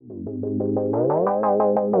You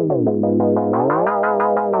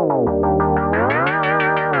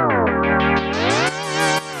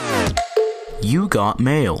got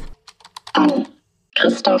mail. An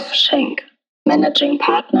Christoph Schenk, Managing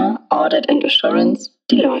Partner, Audit Assurance,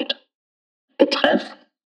 Deloitte. Betreff: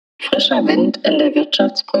 Frischer Wind in der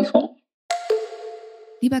Wirtschaftsprüfung.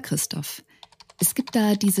 Lieber Christoph, es gibt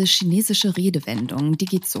da diese chinesische Redewendung, die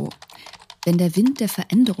geht so: Wenn der Wind der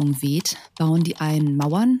Veränderung weht, bauen die einen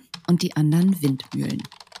Mauern und die anderen Windmühlen.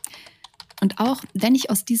 Und auch wenn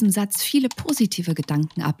ich aus diesem Satz viele positive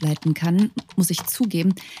Gedanken ableiten kann, muss ich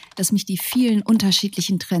zugeben, dass mich die vielen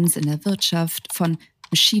unterschiedlichen Trends in der Wirtschaft von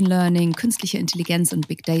Machine Learning, künstlicher Intelligenz und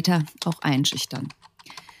Big Data auch einschüchtern.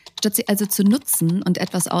 Statt sie also zu nutzen und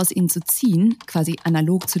etwas aus ihnen zu ziehen, quasi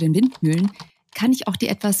analog zu den Windmühlen, kann ich auch die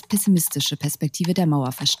etwas pessimistische Perspektive der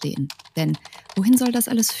Mauer verstehen. Denn wohin soll das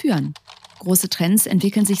alles führen? Große Trends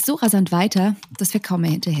entwickeln sich so rasant weiter, dass wir kaum mehr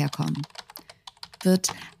hinterherkommen. Wird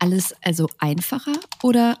alles also einfacher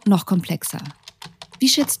oder noch komplexer? Wie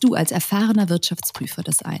schätzt du als erfahrener Wirtschaftsprüfer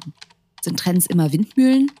das ein? Sind Trends immer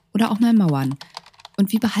Windmühlen oder auch mal Mauern?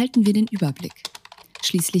 Und wie behalten wir den Überblick?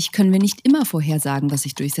 Schließlich können wir nicht immer vorhersagen, was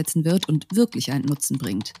sich durchsetzen wird und wirklich einen Nutzen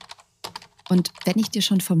bringt. Und wenn ich dir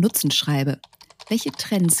schon vom Nutzen schreibe, welche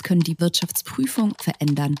Trends können die Wirtschaftsprüfung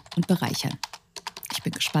verändern und bereichern? Ich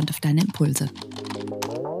bin gespannt auf deine Impulse.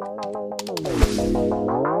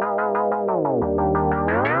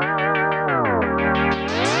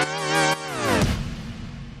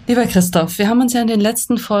 Lieber Christoph, wir haben uns ja in den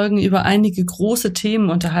letzten Folgen über einige große Themen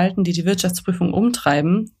unterhalten, die die Wirtschaftsprüfung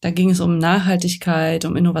umtreiben. Da ging es um Nachhaltigkeit,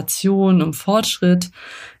 um Innovation, um Fortschritt.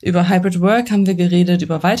 Über Hybrid Work haben wir geredet,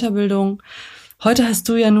 über Weiterbildung. Heute hast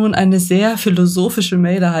du ja nun eine sehr philosophische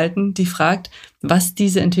Mail erhalten, die fragt, was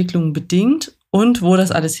diese Entwicklung bedingt und wo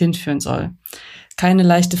das alles hinführen soll. Keine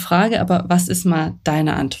leichte Frage, aber was ist mal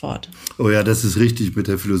deine Antwort? Oh ja, das ist richtig mit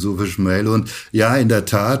der philosophischen Mail. Und ja, in der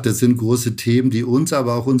Tat, das sind große Themen, die uns,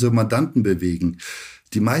 aber auch unsere Mandanten bewegen.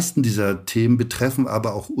 Die meisten dieser Themen betreffen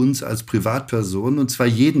aber auch uns als Privatpersonen, und zwar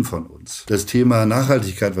jeden von uns. Das Thema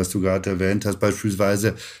Nachhaltigkeit, was du gerade erwähnt hast,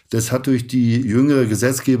 beispielsweise, das hat durch die jüngere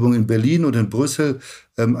Gesetzgebung in Berlin und in Brüssel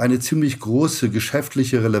eine ziemlich große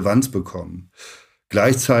geschäftliche Relevanz bekommen.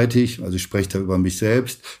 Gleichzeitig, also ich spreche da über mich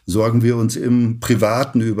selbst, sorgen wir uns im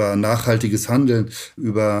Privaten über nachhaltiges Handeln,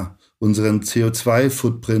 über unseren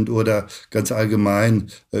CO2-Footprint oder ganz allgemein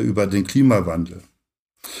über den Klimawandel.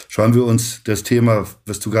 Schauen wir uns das Thema,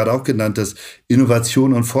 was du gerade auch genannt hast,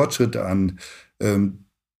 Innovation und Fortschritt an.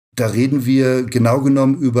 Da reden wir genau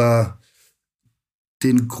genommen über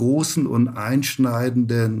den großen und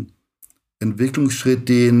einschneidenden Entwicklungsschritt,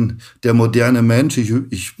 den der moderne Mensch,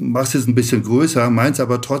 ich mache es jetzt ein bisschen größer, meins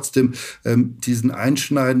aber trotzdem, diesen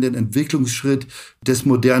einschneidenden Entwicklungsschritt des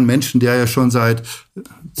modernen Menschen, der ja schon seit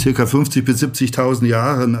circa 50.000 bis 70.000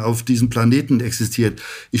 Jahren auf diesem Planeten existiert.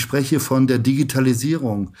 Ich spreche von der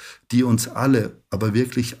Digitalisierung, die uns alle, aber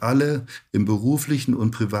wirklich alle im beruflichen und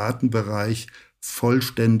privaten Bereich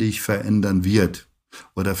vollständig verändern wird.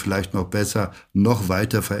 Oder vielleicht noch besser, noch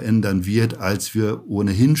weiter verändern wird, als wir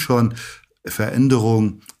ohnehin schon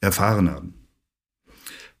Veränderung erfahren haben.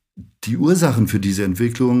 Die Ursachen für diese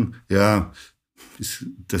Entwicklung, ja,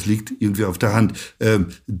 das liegt irgendwie auf der Hand.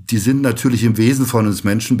 Die sind natürlich im Wesen von uns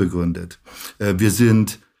Menschen begründet. Wir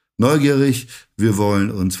sind neugierig, wir wollen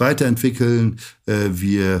uns weiterentwickeln,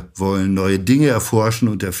 wir wollen neue Dinge erforschen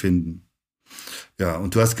und erfinden. Ja,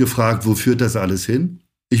 und du hast gefragt, wo führt das alles hin?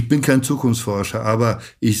 Ich bin kein Zukunftsforscher, aber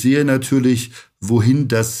ich sehe natürlich, wohin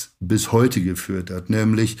das bis heute geführt hat,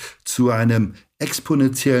 nämlich zu einem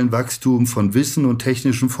exponentiellen Wachstum von Wissen und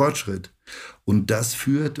technischem Fortschritt. Und das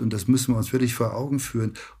führt, und das müssen wir uns wirklich vor Augen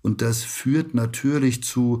führen, und das führt natürlich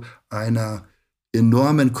zu einer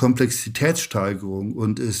enormen Komplexitätssteigerung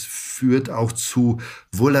und es führt auch zu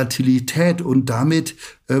Volatilität und damit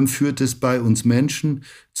führt es bei uns Menschen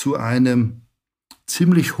zu einem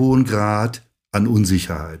ziemlich hohen Grad an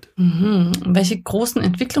Unsicherheit. Mhm. Welche großen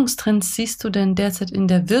Entwicklungstrends siehst du denn derzeit in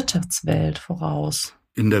der Wirtschaftswelt voraus?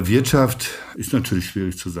 In der Wirtschaft ist natürlich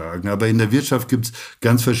schwierig zu sagen, aber in der Wirtschaft gibt es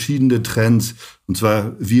ganz verschiedene Trends, und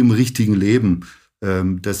zwar wie im richtigen Leben.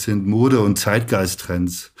 Das sind Mode- und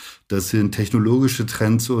Zeitgeist-Trends, das sind technologische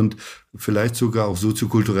Trends und vielleicht sogar auch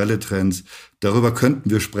soziokulturelle Trends. Darüber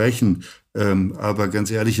könnten wir sprechen, aber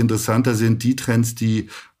ganz ehrlich, interessanter sind die Trends, die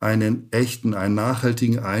einen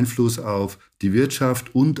nachhaltigen Einfluss auf die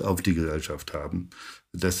Wirtschaft und auf die Gesellschaft haben.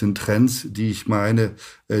 Das sind Trends, die ich meine,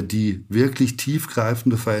 die wirklich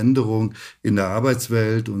tiefgreifende Veränderung in der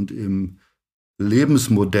Arbeitswelt und im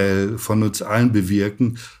Lebensmodell von uns allen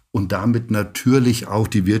bewirken und damit natürlich auch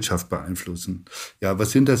die Wirtschaft beeinflussen. Ja,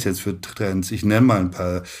 was sind das jetzt für Trends? Ich nenne mal ein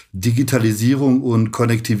paar. Digitalisierung und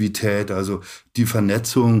Konnektivität, also die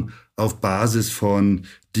Vernetzung auf Basis von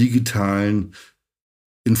digitalen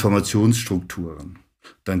Informationsstrukturen.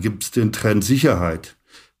 Dann gibt es den Trend Sicherheit.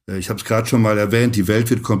 Ich habe es gerade schon mal erwähnt, die Welt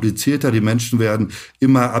wird komplizierter, die Menschen werden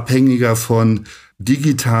immer abhängiger von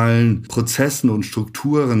digitalen Prozessen und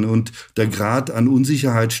Strukturen und der Grad an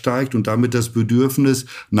Unsicherheit steigt und damit das Bedürfnis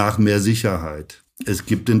nach mehr Sicherheit. Es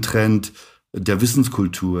gibt den Trend der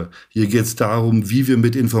Wissenskultur. Hier geht es darum, wie wir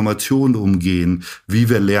mit Informationen umgehen, wie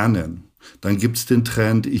wir lernen. Dann gibt es den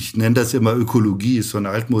Trend, ich nenne das immer Ökologie, ist so ein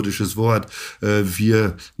altmodisches Wort.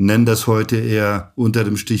 Wir nennen das heute eher unter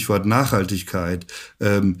dem Stichwort Nachhaltigkeit.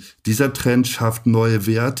 Dieser Trend schafft neue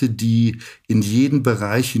Werte, die in jeden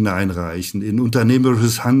Bereich hineinreichen, in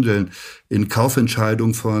unternehmerisches Handeln, in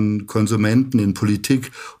Kaufentscheidungen von Konsumenten, in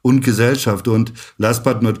Politik und Gesellschaft. Und last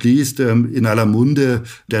but not least, in aller Munde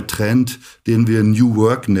der Trend, den wir New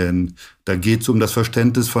Work nennen. Da geht es um das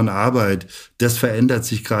Verständnis von Arbeit. Das verändert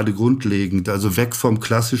sich gerade grundlegend. Also weg vom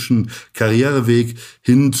klassischen Karriereweg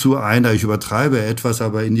hin zu einer, ich übertreibe etwas,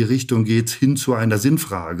 aber in die Richtung geht's hin zu einer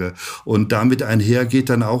Sinnfrage. Und damit einher geht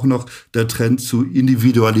dann auch noch der Trend zu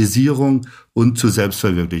Individualisierung und zu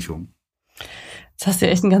Selbstverwirklichung. Jetzt hast du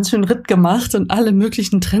echt einen ganz schönen Ritt gemacht und alle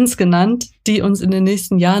möglichen Trends genannt, die uns in den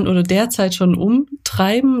nächsten Jahren oder derzeit schon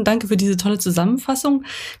umtreiben. Danke für diese tolle Zusammenfassung.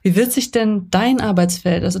 Wie wird sich denn dein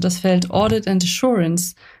Arbeitsfeld, also das Feld Audit and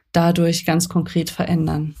Assurance, dadurch ganz konkret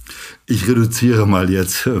verändern? Ich reduziere mal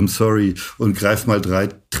jetzt, und greife mal 3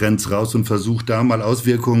 Trends raus und versuche da mal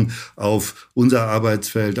Auswirkungen auf unser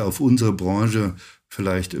Arbeitsfeld, auf unsere Branche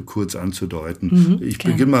vielleicht kurz anzudeuten. Ich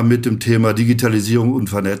beginne mal mit dem Thema Digitalisierung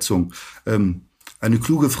und Vernetzung. Eine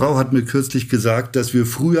kluge Frau hat mir kürzlich gesagt, dass wir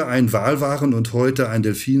früher ein Wal waren und heute ein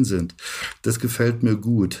Delfin sind. Das gefällt mir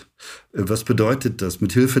gut. Was bedeutet das?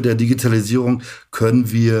 Mithilfe der Digitalisierung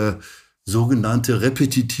können wir sogenannte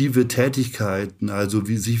repetitive Tätigkeiten, also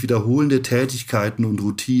wie sich wiederholende Tätigkeiten und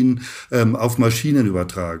Routinen auf Maschinen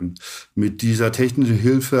übertragen. Mit dieser technischen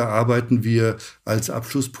Hilfe arbeiten wir als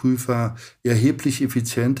Abschlussprüfer erheblich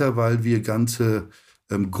effizienter, weil wir ganze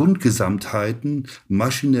Grundgesamtheiten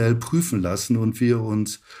maschinell prüfen lassen und wir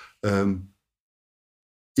uns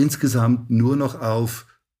insgesamt nur noch auf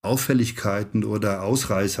Auffälligkeiten oder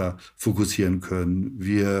Ausreißer fokussieren können.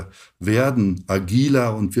 Wir werden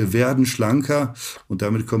agiler und wir werden schlanker und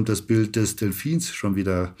damit kommt das Bild des Delfins schon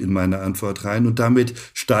wieder in meine Antwort rein und damit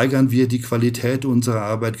steigern wir die Qualität unserer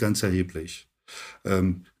Arbeit ganz erheblich.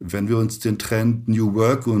 Wenn wir uns den Trend New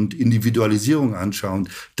Work und Individualisierung anschauen,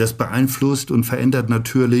 das beeinflusst und verändert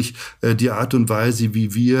natürlich die Art und Weise,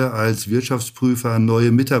 wie wir als Wirtschaftsprüfer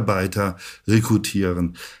neue Mitarbeiter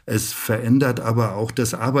rekrutieren. Es verändert aber auch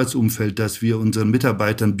das Arbeitsumfeld, das wir unseren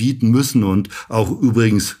Mitarbeitern bieten müssen und auch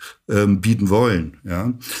übrigens bieten wollen.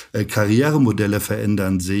 Ja? Karrieremodelle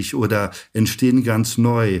verändern sich oder entstehen ganz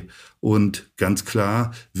neu. Und ganz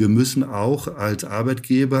klar, wir müssen auch als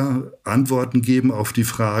Arbeitgeber Antworten geben auf die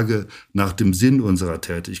Frage nach dem Sinn unserer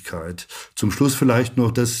Tätigkeit. Zum Schluss vielleicht noch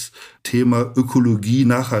das Thema Ökologie,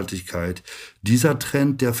 Nachhaltigkeit. Dieser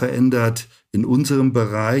Trend, der verändert in unserem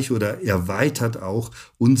Bereich oder erweitert auch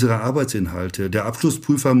unsere Arbeitsinhalte. Der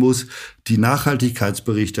Abschlussprüfer muss die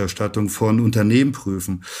Nachhaltigkeitsberichterstattung von Unternehmen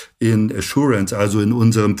prüfen. In Assurance, also in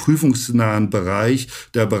unserem prüfungsnahen Bereich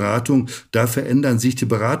der Beratung, da verändern sich die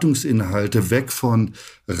Beratungsinhalte weg von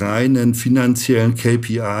reinen finanziellen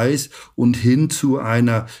KPIs und hin zu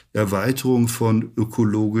einer Erweiterung von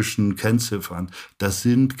ökologischen Kennziffern. Das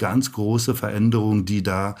sind ganz große Veränderungen, die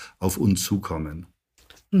da auf uns zukommen.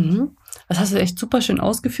 Das hast du echt super schön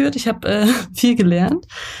ausgeführt. Ich habe viel gelernt.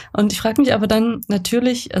 Und ich frage mich aber dann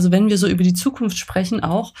natürlich, also wenn wir so über die Zukunft sprechen,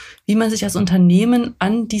 auch, wie man sich als Unternehmen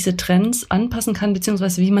an diese Trends anpassen kann,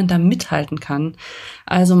 beziehungsweise wie man da mithalten kann.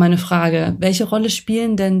 Also meine Frage, welche Rolle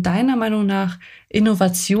spielen denn deiner Meinung nach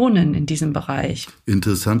Innovationen in diesem Bereich?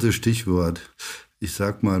 Interessantes Stichwort. Ich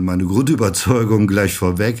sag mal, meine Grundüberzeugung gleich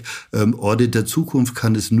vorweg. Audit der Zukunft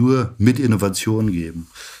kann es nur mit Innovationen geben.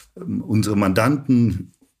 Unsere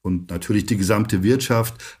Mandanten und natürlich die gesamte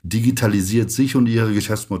Wirtschaft digitalisiert sich und ihre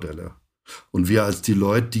Geschäftsmodelle. Und wir als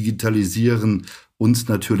Deloitte digitalisieren uns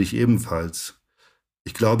natürlich ebenfalls.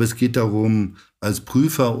 Ich glaube, es geht darum, als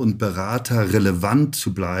Prüfer und Berater relevant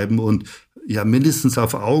zu bleiben und ja mindestens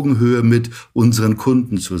auf Augenhöhe mit unseren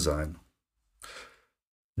Kunden zu sein.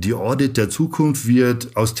 Die Audit der Zukunft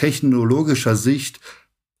wird aus technologischer Sicht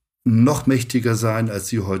noch mächtiger sein, als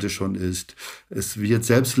sie heute schon ist. Es wird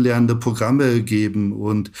selbstlernende Programme geben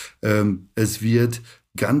und es wird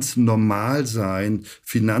ganz normal sein,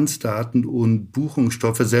 Finanzdaten und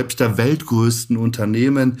Buchungsstoffe selbst der weltgrößten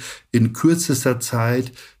Unternehmen in kürzester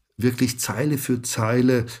Zeit wirklich Zeile für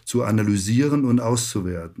Zeile zu analysieren und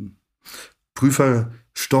auszuwerten. Prüfer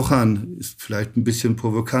stochern, ist vielleicht ein bisschen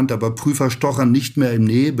provokant, aber Prüfer stochern nicht mehr im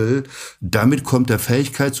Nebel. Damit kommt der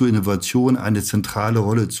Fähigkeit zur Innovation eine zentrale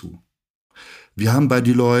Rolle zu. Wir haben bei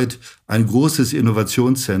Deloitte ein großes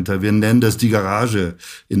Innovationscenter, wir nennen das die Garage,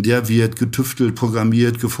 in der wird getüftelt,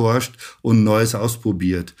 programmiert, geforscht und Neues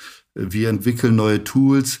ausprobiert. Wir entwickeln neue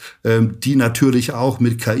Tools, die natürlich auch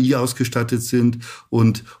mit KI ausgestattet sind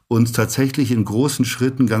und uns tatsächlich in großen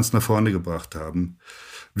Schritten ganz nach vorne gebracht haben.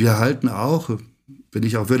 Wir erhalten auch, bin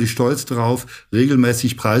ich auch wirklich stolz drauf,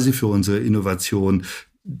 regelmäßig Preise für unsere Innovation.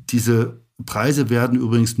 Diese Preise werden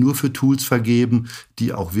übrigens nur für Tools vergeben,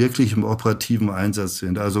 die auch wirklich im operativen Einsatz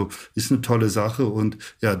sind. Also ist eine tolle Sache und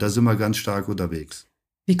ja, da sind wir ganz stark unterwegs.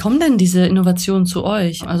 Wie kommen denn diese Innovationen zu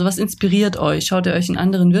euch? Also was inspiriert euch? Schaut ihr euch in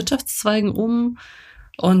anderen Wirtschaftszweigen um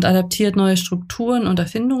und adaptiert neue Strukturen und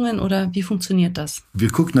Erfindungen oder wie funktioniert das?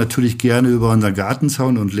 Wir gucken natürlich gerne über unseren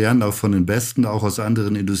Gartenzaun und lernen auch von den Besten, auch aus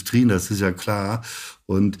anderen Industrien, das ist ja klar.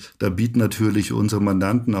 Und da bieten natürlich unsere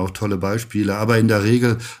Mandanten auch tolle Beispiele. Aber in der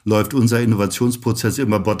Regel läuft unser Innovationsprozess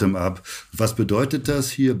immer bottom-up. Was bedeutet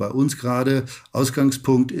das hier bei uns gerade?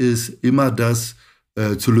 Ausgangspunkt ist immer das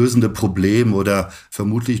zu lösende Problem oder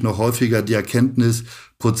vermutlich noch häufiger die Erkenntnis,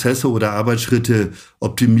 Prozesse oder Arbeitsschritte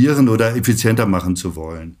optimieren oder effizienter machen zu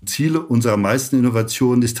wollen. Ziel unserer meisten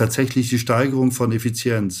Innovationen ist tatsächlich die Steigerung von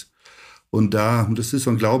Effizienz. Und das ist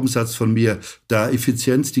so ein Glaubenssatz von mir, da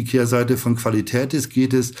Effizienz die Kehrseite von Qualität ist,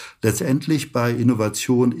 geht es letztendlich bei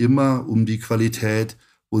Innovation immer um die Qualität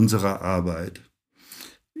unserer Arbeit.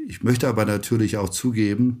 Ich möchte aber natürlich auch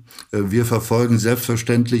zugeben, wir verfolgen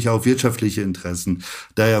selbstverständlich auch wirtschaftliche Interessen.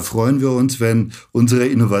 Daher freuen wir uns, wenn unsere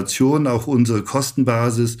Innovation auch unsere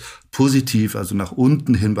Kostenbasis positiv, also nach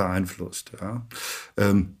unten hin beeinflusst. Ja.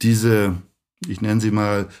 Diese, ich nenne sie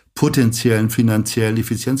mal, potenziellen finanziellen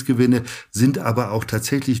Effizienzgewinne sind aber auch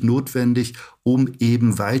tatsächlich notwendig, um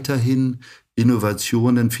eben weiterhin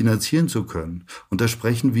Innovationen finanzieren zu können. Und da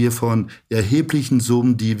sprechen wir von erheblichen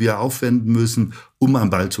Summen, die wir aufwenden müssen, um am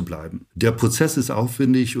Ball zu bleiben. Der Prozess ist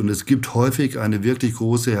aufwendig und es gibt häufig eine wirklich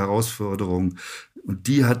große Herausforderung. Und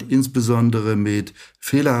die hat insbesondere mit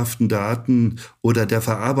fehlerhaften Daten oder der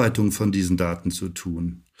Verarbeitung von diesen Daten zu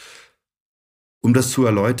tun. Um das zu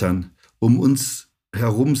erläutern, um uns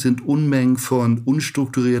herum sind Unmengen von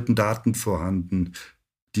unstrukturierten Daten vorhanden.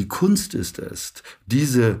 Die Kunst ist es,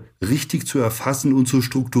 diese richtig zu erfassen und zu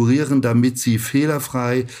strukturieren, damit sie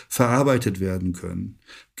fehlerfrei verarbeitet werden können.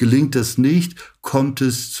 Gelingt es nicht, kommt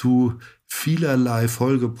es zu vielerlei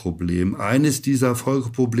Folgeproblemen. Eines dieser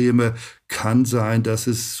Folgeprobleme kann sein, dass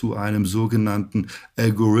es zu einem sogenannten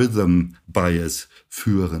Algorithm Bias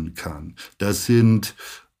führen kann. Das sind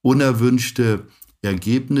unerwünschte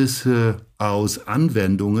Ergebnisse aus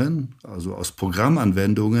Anwendungen, also aus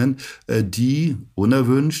Programmanwendungen, die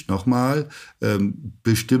unerwünscht, nochmal,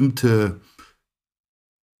 bestimmte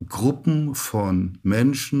Gruppen von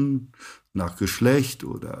Menschen nach Geschlecht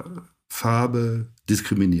oder Farbe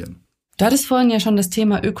diskriminieren. Du hattest vorhin ja schon das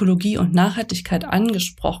Thema Ökologie und Nachhaltigkeit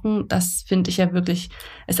angesprochen. Das finde ich ja wirklich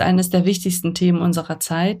ist eines der wichtigsten Themen unserer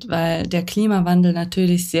Zeit, weil der Klimawandel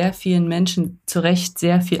natürlich sehr vielen Menschen zu Recht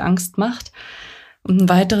sehr viel Angst macht. Und ein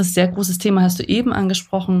weiteres sehr großes Thema hast du eben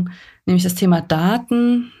angesprochen, nämlich das Thema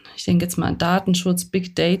Daten. Ich denke jetzt mal an Datenschutz,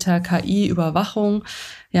 Big Data, KI, Überwachung.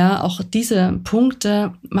 Ja, auch diese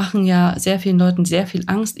Punkte machen ja sehr vielen Leuten sehr viel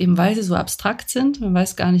Angst, eben weil sie so abstrakt sind. Man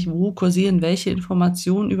weiß gar nicht, wo kursieren welche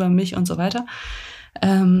Informationen über mich und so weiter.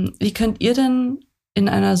 Wie könnt ihr denn in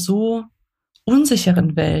einer so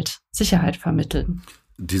unsicheren Welt Sicherheit vermitteln?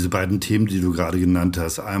 Diese beiden Themen, die du gerade genannt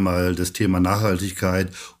hast, einmal das Thema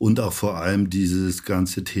Nachhaltigkeit und auch vor allem dieses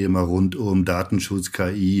ganze Thema rund um Datenschutz,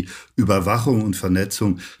 KI, Überwachung und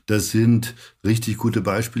Vernetzung, das sind richtig gute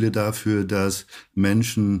Beispiele dafür, dass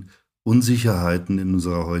Menschen Unsicherheiten in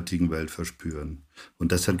unserer heutigen Welt verspüren.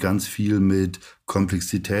 Und das hat ganz viel mit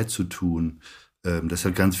Komplexität zu tun. Das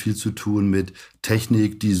hat ganz viel zu tun mit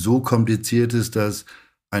Technik, die so kompliziert ist, dass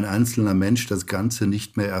ein einzelner Mensch das Ganze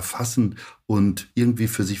nicht mehr erfassen und irgendwie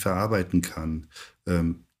für sich verarbeiten kann.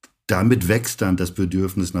 Damit wächst dann das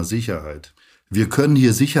Bedürfnis nach Sicherheit. Wir können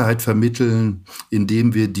hier Sicherheit vermitteln,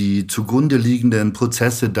 indem wir die zugrunde liegenden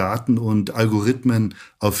Prozesse, Daten und Algorithmen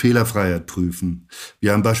auf Fehlerfreiheit prüfen.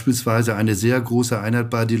 Wir haben beispielsweise eine sehr große Einheit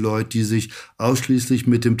bei Deloitte, die sich ausschließlich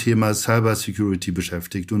mit dem Thema Cybersecurity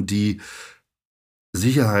beschäftigt und die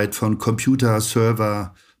Sicherheit von Computer,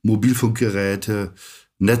 Server, Mobilfunkgeräte,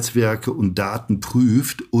 Netzwerke und Daten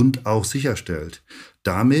prüft und auch sicherstellt.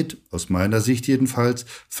 Damit, aus meiner Sicht jedenfalls,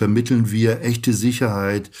 vermitteln wir echte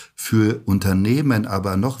Sicherheit für Unternehmen,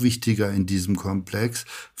 aber noch wichtiger in diesem Komplex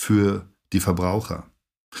für die Verbraucher.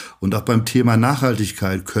 Und auch beim Thema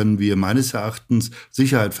Nachhaltigkeit können wir meines Erachtens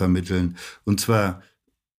Sicherheit vermitteln. Und zwar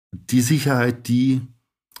die Sicherheit,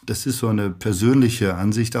 das ist so eine persönliche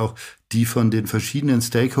Ansicht auch, die von den verschiedenen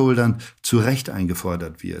Stakeholdern zu Recht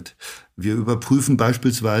eingefordert wird. Wir überprüfen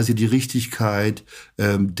beispielsweise die Richtigkeit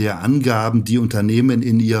der Angaben, die Unternehmen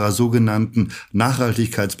in ihrer sogenannten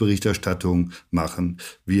Nachhaltigkeitsberichterstattung machen.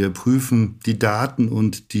 Wir prüfen die Daten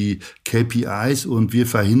und die KPIs und wir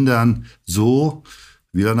verhindern so,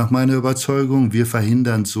 wieder nach meiner Überzeugung,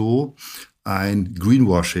 ein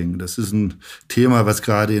Greenwashing. Das ist ein Thema, was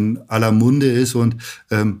gerade in aller Munde ist und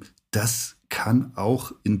das kann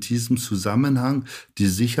auch in diesem Zusammenhang die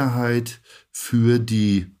Sicherheit für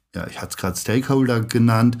die, ich hatte es gerade Stakeholder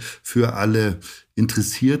genannt, für alle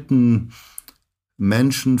interessierten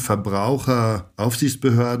Menschen, Verbraucher,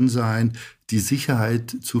 Aufsichtsbehörden sein, die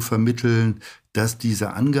Sicherheit zu vermitteln, dass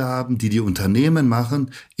diese Angaben, die die Unternehmen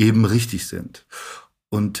machen, eben richtig sind.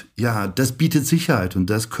 Und ja, das bietet Sicherheit und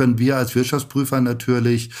das können wir als Wirtschaftsprüfer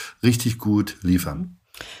natürlich richtig gut liefern.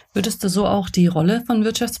 Würdest du so auch die Rolle von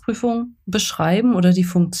Wirtschaftsprüfung beschreiben oder die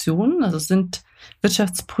Funktion? Also sind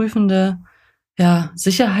Wirtschaftsprüfende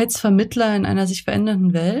Sicherheitsvermittler in einer sich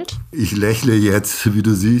verändernden Welt? Ich lächle jetzt, wie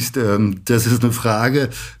du siehst. Das ist eine Frage,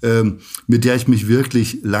 mit der ich mich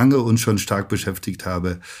wirklich lange und schon stark beschäftigt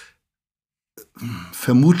habe.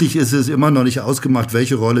 Vermutlich ist es immer noch nicht ausgemacht,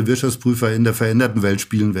 welche Rolle Wirtschaftsprüfer in der veränderten Welt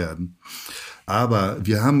spielen werden. Aber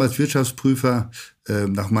wir haben als Wirtschaftsprüfer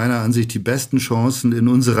nach meiner Ansicht die besten Chancen in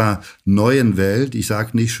unserer neuen Welt, ich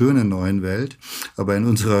sage nicht schönen neuen Welt, aber in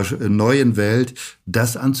unserer neuen Welt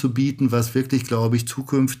das anzubieten, was wirklich, glaube ich,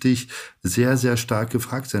 zukünftig sehr, sehr stark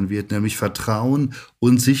gefragt sein wird, nämlich Vertrauen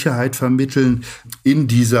und Sicherheit vermitteln in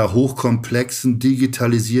dieser hochkomplexen,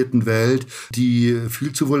 digitalisierten Welt, die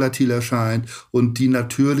viel zu volatil erscheint und die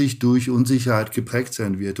natürlich durch Unsicherheit geprägt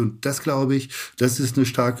sein wird. Und das, glaube ich, das ist eine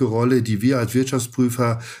starke Rolle, die wir als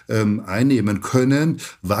Wirtschaftsprüfer einnehmen können,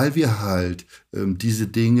 weil wir halt diese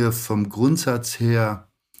Dinge vom Grundsatz her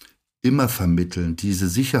immer vermitteln, diese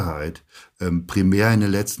Sicherheit, primär in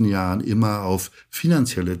den letzten Jahren immer auf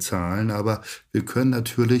finanzielle Zahlen, aber wir können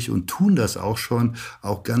natürlich und tun das auch schon,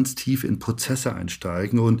 auch ganz tief in Prozesse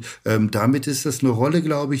einsteigen und damit ist das eine Rolle,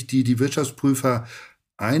 glaube ich, die Wirtschaftsprüfer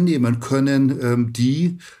einnehmen können,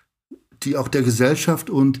 die auch der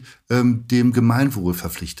Gesellschaft und dem Gemeinwohl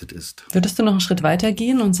verpflichtet ist. Würdest du noch einen Schritt weiter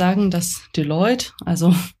gehen und sagen, dass Deloitte,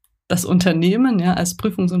 also das Unternehmen, als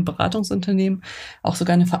Prüfungs- und Beratungsunternehmen, auch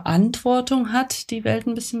sogar eine Verantwortung hat, die Welt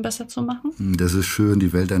ein bisschen besser zu machen? Das ist schön,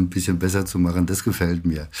 die Welt ein bisschen besser zu machen. Das gefällt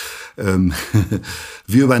mir.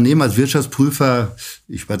 Wir übernehmen als Wirtschaftsprüfer,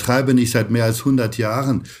 ich übertreibe nicht, seit mehr als 100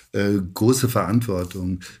 Jahren große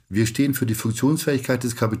Verantwortung. Wir stehen für die Funktionsfähigkeit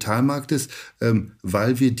des Kapitalmarktes,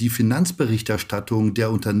 weil wir die Finanzberichterstattung der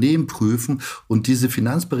Unternehmen prüfen. Und diese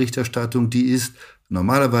Finanzberichterstattung, die ist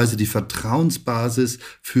normalerweise die Vertrauensbasis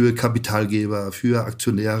für Kapitalgeber, für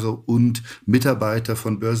Aktionäre und Mitarbeiter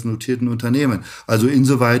von börsennotierten Unternehmen. Also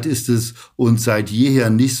insoweit ist es uns seit jeher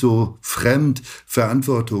nicht so fremd,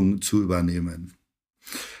 Verantwortung zu übernehmen.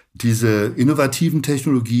 Diese innovativen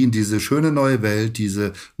Technologien, diese schöne neue Welt,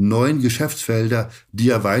 diese neuen Geschäftsfelder, die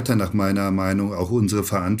erweitern nach meiner Meinung auch unsere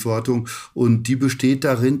Verantwortung. Und die besteht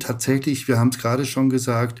darin tatsächlich, wir haben es gerade schon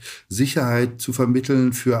gesagt, Sicherheit zu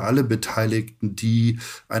vermitteln für alle Beteiligten, die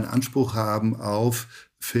einen Anspruch haben auf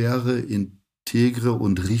faire, integre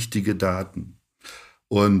und richtige Daten.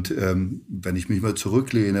 Und wenn ich mich mal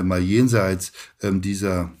zurücklehne, mal jenseits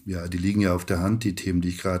dieser, die liegen ja auf der Hand, die Themen, die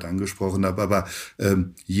ich gerade angesprochen habe, aber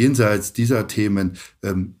jenseits dieser Themen,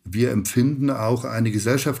 wir empfinden auch eine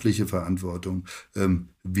gesellschaftliche Verantwortung.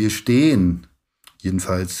 Wir stehen,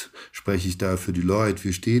 jedenfalls spreche ich da für Deloitte,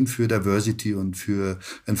 wir stehen für Diversity und für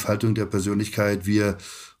Entfaltung der Persönlichkeit. Wir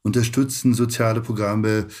unterstützen soziale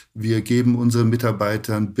Programme, wir geben unseren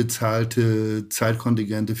Mitarbeitern bezahlte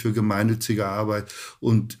Zeitkontingente für gemeinnützige Arbeit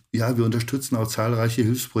und wir unterstützen auch zahlreiche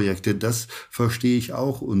Hilfsprojekte. Das verstehe ich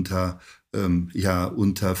auch unter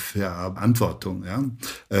Verantwortung. Ja.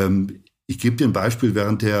 Ich gebe dir ein Beispiel,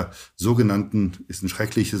 während der sogenannten, ist ein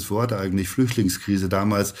schreckliches Wort eigentlich, Flüchtlingskrise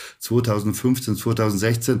damals 2015,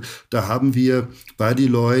 2016, da haben wir bei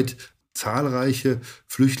Deloitte zahlreiche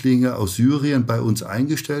Flüchtlinge aus Syrien bei uns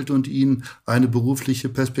eingestellt und ihnen eine berufliche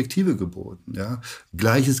Perspektive geboten. Ja.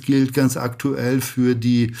 Gleiches gilt ganz aktuell für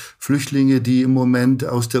die Flüchtlinge, die im Moment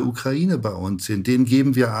aus der Ukraine bei uns sind. Denen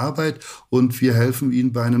geben wir Arbeit und wir helfen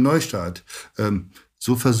ihnen bei einem Neustart.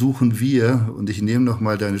 so versuchen wir, und ich nehme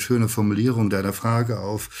nochmal deine schöne Formulierung deiner Frage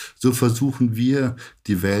auf, so versuchen wir,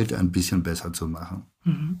 die Welt ein bisschen besser zu machen.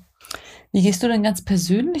 Wie gehst du denn ganz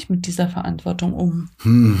persönlich mit dieser Verantwortung um?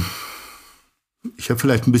 Ich habe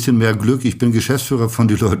vielleicht ein bisschen mehr Glück. Ich bin Geschäftsführer von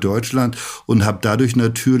Deloitte Deutschland und habe dadurch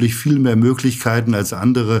natürlich viel mehr Möglichkeiten als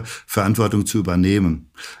andere, Verantwortung zu übernehmen.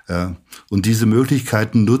 Und diese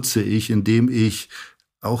Möglichkeiten nutze ich, indem ich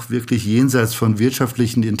auch wirklich jenseits von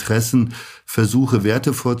wirtschaftlichen Interessen versuche,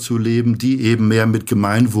 Werte vorzuleben, die eben mehr mit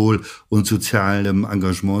Gemeinwohl und sozialem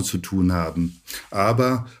Engagement zu tun haben.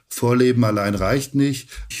 Aber Vorleben allein reicht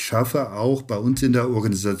nicht. Ich schaffe auch bei uns in der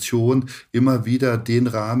Organisation immer wieder den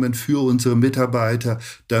Rahmen für unsere Mitarbeiter,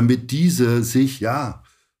 damit diese sich,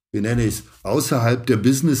 wie nenne ich es, außerhalb der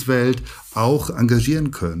Businesswelt auch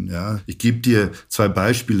engagieren können. Ja. Ich gebe dir 2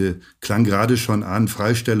 Beispiele, klang gerade schon an,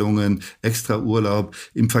 Freistellungen, extra Urlaub.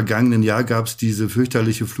 Im vergangenen Jahr gab es diese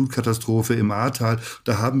fürchterliche Flutkatastrophe im Ahrtal.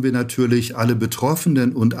 Da haben wir natürlich alle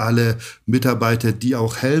Betroffenen und alle Mitarbeiter, die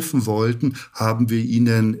auch helfen wollten, haben wir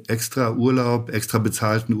ihnen extra Urlaub, extra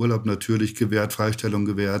bezahlten Urlaub natürlich gewährt, Freistellung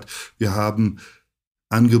gewährt. Wir haben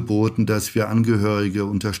angeboten, dass wir Angehörige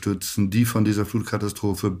unterstützen, die von dieser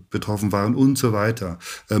Flutkatastrophe betroffen waren und so weiter.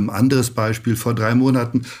 Anderes Beispiel, vor 3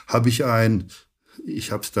 Monaten habe ich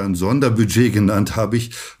es dann Sonderbudget genannt, habe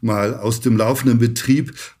ich mal aus dem laufenden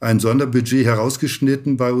Betrieb ein Sonderbudget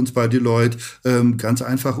herausgeschnitten bei uns bei Deloitte, ganz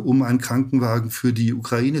einfach, um einen Krankenwagen für die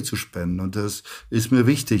Ukraine zu spenden. Und das ist mir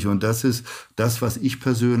wichtig und das ist das, was ich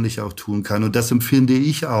persönlich auch tun kann. Und das empfinde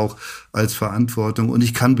ich auch als Verantwortung und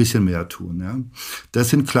ich kann ein bisschen mehr tun. Ja. Das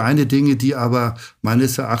sind kleine Dinge, die aber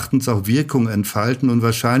meines Erachtens auch Wirkung entfalten und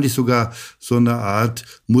wahrscheinlich sogar so eine Art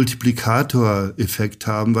Multiplikatoreffekt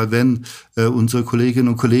haben, weil wenn unsere Kolleginnen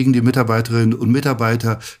und Kollegen, die Mitarbeiterinnen und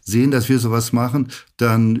Mitarbeiter sehen, dass wir sowas machen,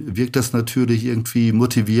 dann wirkt das natürlich irgendwie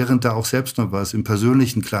motivierend, da auch selbst noch was im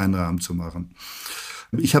persönlichen kleinen Rahmen zu machen.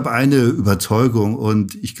 Ich habe eine Überzeugung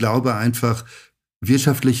und ich glaube einfach,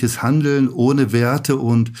 wirtschaftliches Handeln ohne Werte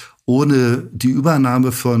und ohne die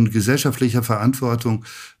Übernahme von gesellschaftlicher Verantwortung,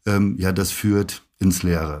 das führt ins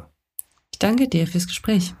Leere. Ich danke dir fürs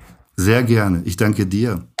Gespräch. Sehr gerne. Ich danke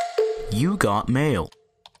dir. You got mail.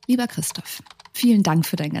 Lieber Christoph, vielen Dank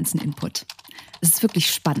für deinen ganzen Input. Es ist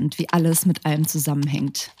wirklich spannend, wie alles mit allem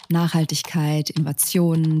zusammenhängt. Nachhaltigkeit,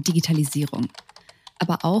 Innovation, Digitalisierung.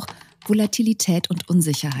 Aber auch Volatilität und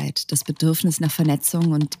Unsicherheit, das Bedürfnis nach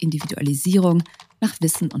Vernetzung und Individualisierung, nach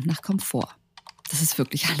Wissen und nach Komfort. Das ist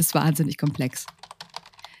wirklich alles wahnsinnig komplex.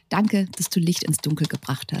 Danke, dass du Licht ins Dunkel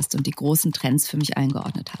gebracht hast und die großen Trends für mich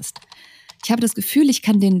eingeordnet hast. Ich habe das Gefühl, ich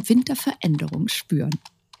kann den Wind der Veränderung spüren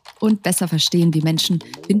und besser verstehen, wie Menschen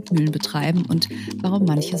Windmühlen betreiben und warum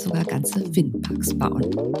manche sogar ganze Windparks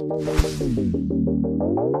bauen.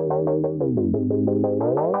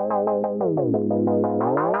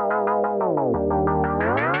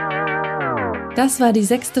 Das war die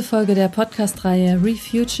 6. Folge der Podcastreihe Re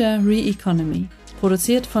Future, Re Economy,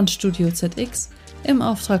 produziert von Studio ZX im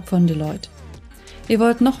Auftrag von Deloitte. Ihr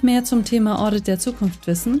wollt noch mehr zum Thema Audit der Zukunft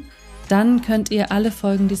wissen? Dann könnt ihr alle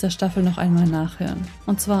Folgen dieser Staffel noch einmal nachhören.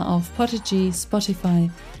 Und zwar auf Podigy,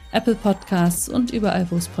 Spotify, Apple Podcasts und überall,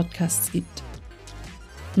 wo es Podcasts gibt.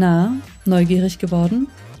 Na, neugierig geworden?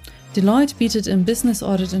 Deloitte bietet im Business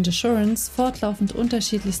Audit and Assurance fortlaufend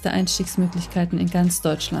unterschiedlichste Einstiegsmöglichkeiten in ganz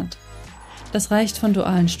Deutschland. Das reicht von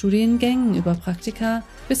dualen Studiengängen über Praktika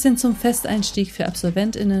bis hin zum Festeinstieg für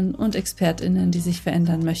AbsolventInnen und ExpertInnen, die sich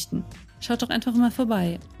verändern möchten. Schaut doch einfach mal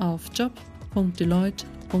vorbei auf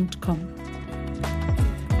job.deloitte.com.